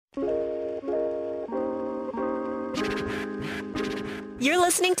You're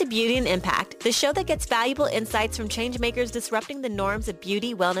listening to Beauty and Impact, the show that gets valuable insights from changemakers disrupting the norms of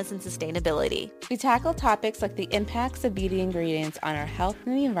beauty, wellness, and sustainability. We tackle topics like the impacts of beauty ingredients on our health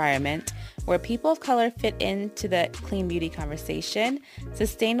and the environment, where people of color fit into the clean beauty conversation,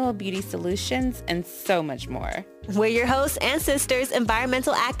 sustainable beauty solutions, and so much more. We're your hosts and sisters,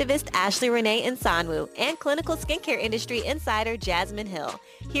 environmental activist Ashley Renee Nsanwu and clinical skincare industry insider Jasmine Hill,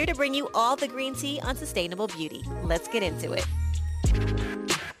 here to bring you all the green tea on sustainable beauty. Let's get into it.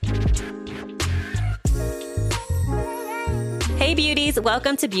 Hey beauties,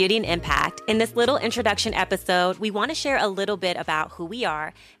 welcome to Beauty and Impact. In this little introduction episode, we want to share a little bit about who we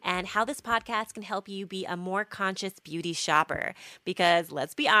are and how this podcast can help you be a more conscious beauty shopper. Because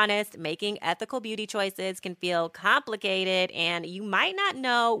let's be honest, making ethical beauty choices can feel complicated and you might not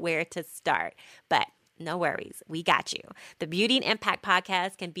know where to start. But no worries, we got you. The Beauty and Impact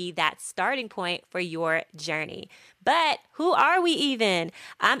podcast can be that starting point for your journey. But who are we even?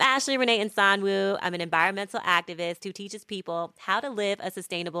 I'm Ashley Renee Nsanwu. I'm an environmental activist who teaches people how to live a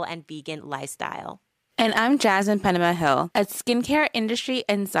sustainable and vegan lifestyle. And I'm Jasmine Panama Hill, a skincare industry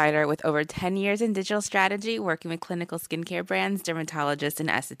insider with over 10 years in digital strategy, working with clinical skincare brands, dermatologists, and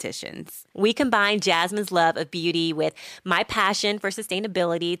estheticians. We combine Jasmine's love of beauty with my passion for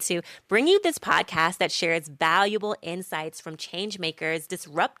sustainability to bring you this podcast that shares valuable insights from change makers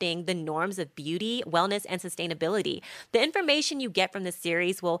disrupting the norms of beauty, wellness, and sustainability. The information you get from this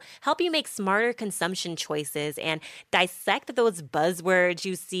series will help you make smarter consumption choices and dissect those buzzwords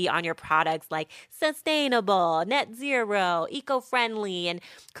you see on your products like sustainable, net zero, eco-friendly, and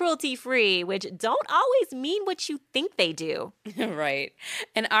cruelty-free, which don't always mean what you think they do. Right.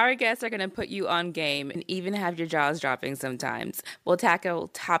 And our guests are going to put you on game and even have your jaws dropping sometimes. We'll tackle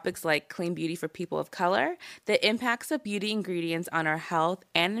topics like clean beauty for people of color, the impacts of beauty ingredients on our health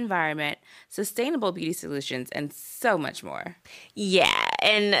and environment, sustainable beauty solutions, and so much more. Yeah,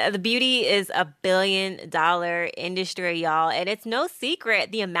 and the beauty is $1 billion industry, y'all. And it's no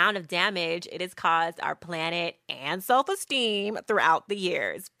secret the amount of damage it has caused our planet and self-esteem throughout the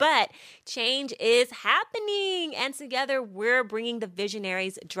years. But change is happening, and together we're bringing the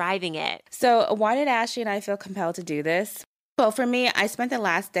visionaries driving it. So why did Ashley and I feel compelled to do this? Well, for me, I spent the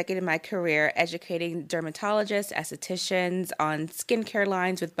last decade of my career educating dermatologists, estheticians on skincare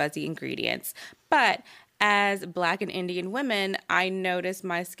lines with buzzy ingredients. But as Black and Indian women, I noticed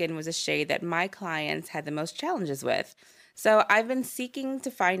my skin was a shade that my clients had the most challenges with. So I've been seeking to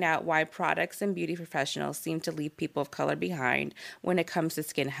find out why products and beauty professionals seem to leave people of color behind when it comes to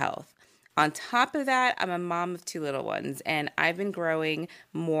skin health. On top of that, I'm a mom of 2 little ones, and I've been growing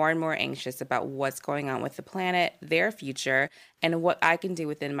more and more anxious about what's going on with the planet, their future, and what I can do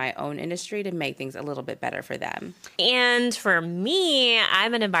within my own industry to make things a little bit better for them. And for me,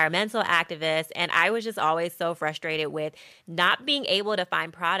 I'm an environmental activist, and I was just always so frustrated with not being able to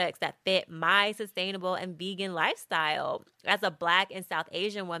find products that fit my sustainable and vegan lifestyle. As a Black and South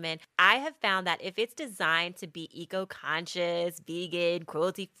Asian woman, I have found that if it's designed to be eco-conscious, vegan,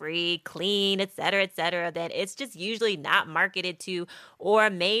 cruelty-free, clean, et cetera, then it's just usually not marketed to or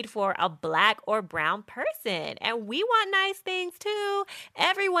made for a Black or brown person. And we want nice things too.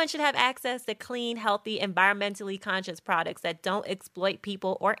 Everyone should have access to clean, healthy, environmentally conscious products that don't exploit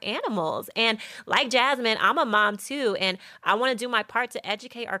people or animals. And like Jasmine, I'm a mom too, and I want to do my part to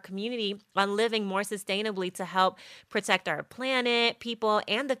educate our community on living more sustainably to help protect our planet, people,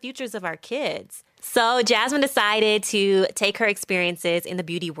 and the futures of our kids. So Jasmine decided to take her experiences in the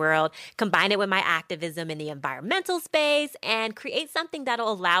beauty world, combine it with my activism in the environmental space, and create something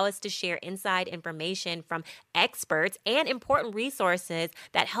that'll allow us to share inside information from experts and important resources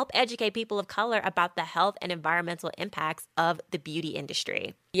that help educate people of color about the health and environmental impacts of the beauty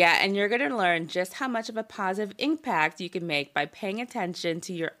industry. Yeah, and you're going to learn just how much of a positive impact you can make by paying attention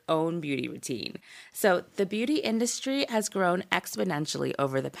to your own beauty routine. So the beauty industry has grown exponentially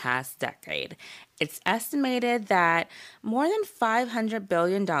over the past decade. It's estimated that more than $500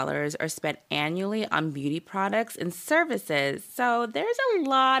 billion are spent annually on beauty products and services, so there's a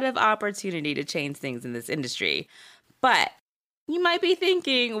lot of opportunity to change things in this industry. But you might be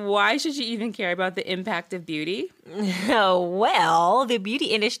thinking, why should you even care about the impact of beauty? Well, the beauty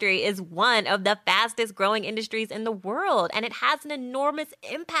industry is one of the fastest growing industries in the world, and it has an enormous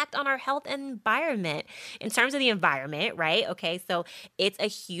impact on our health and environment. In terms of the environment, right? Okay, so it's a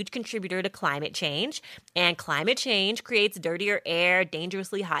huge contributor to climate change, and climate change creates dirtier air,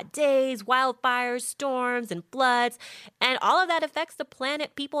 dangerously hot days, wildfires, storms, and floods, and all of that affects the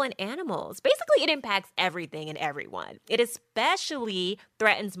planet, people, and animals. Basically, it impacts everything and everyone. It especially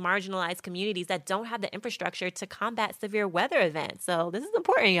threatens marginalized communities that don't have the infrastructure to combat severe weather events. So this is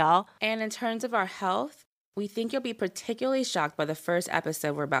important, y'all. And in terms of our health, We think you'll be particularly shocked by the first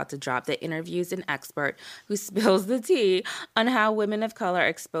episode we're about to drop that interviews an expert who spills the tea on how women of color are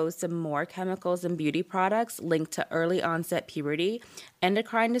exposed to more chemicals and beauty products linked to early onset puberty,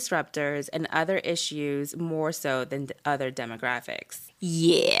 endocrine disruptors, and other issues more so than other demographics.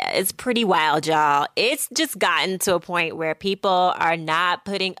 Yeah, it's pretty wild, y'all. It's just gotten to a point where people are not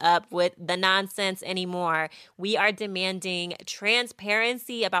putting up with the nonsense anymore. We are demanding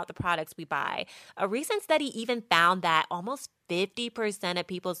transparency about the products we buy. A recent study even found that almost 50% of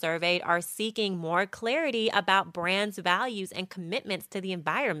people surveyed are seeking more clarity about brands' values and commitments to the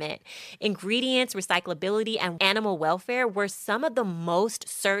environment. Ingredients, recyclability, and animal welfare were some of the most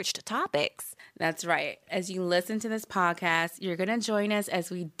searched topics. That's right. As you listen to this podcast, you're going to join us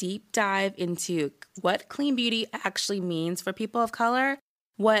as we deep dive into what clean beauty actually means for people of color,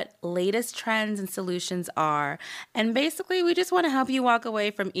 what latest trends and solutions are, and basically we just want to help you walk away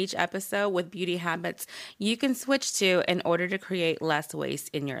from each episode with beauty habits you can switch to in order to create less waste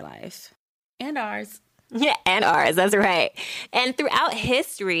in your life. And ours. Yeah, and ours, that's right. And throughout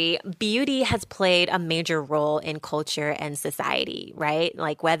history, beauty has played a major role in culture and society, right?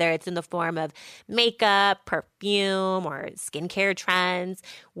 Like whether it's in the form of makeup, perfume, or skincare trends,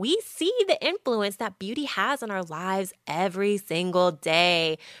 we see the influence that beauty has on our lives every single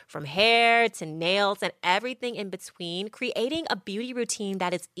day. From hair to nails and everything in between, creating a beauty routine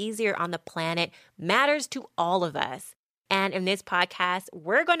that is easier on the planet matters to all of us. And in this podcast,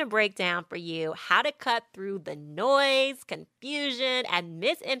 we're going to break down for you how to cut through the noise, confusion, and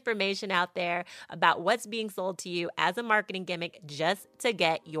misinformation out there about what's being sold to you as a marketing gimmick just to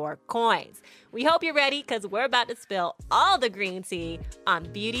get your coins. We hope you're ready because we're about to spill all the green tea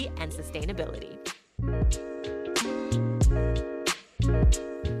on beauty and sustainability.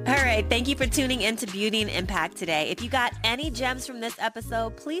 All right, thank you for tuning in to Beauty and Impact today. If you got any gems from this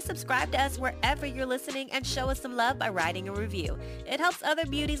episode, please subscribe to us wherever you're listening and show us some love by writing a review. It helps other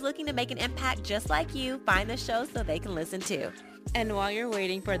beauties looking to make an impact just like you find the show so they can listen too. And while you're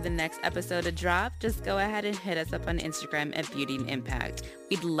waiting for the next episode to drop, just go ahead and hit us up on Instagram at Beauty and Impact.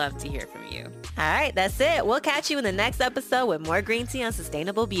 We'd love to hear from you. All right, that's it. We'll catch you in the next episode with more green tea on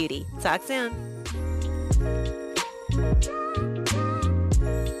sustainable beauty. Talk soon.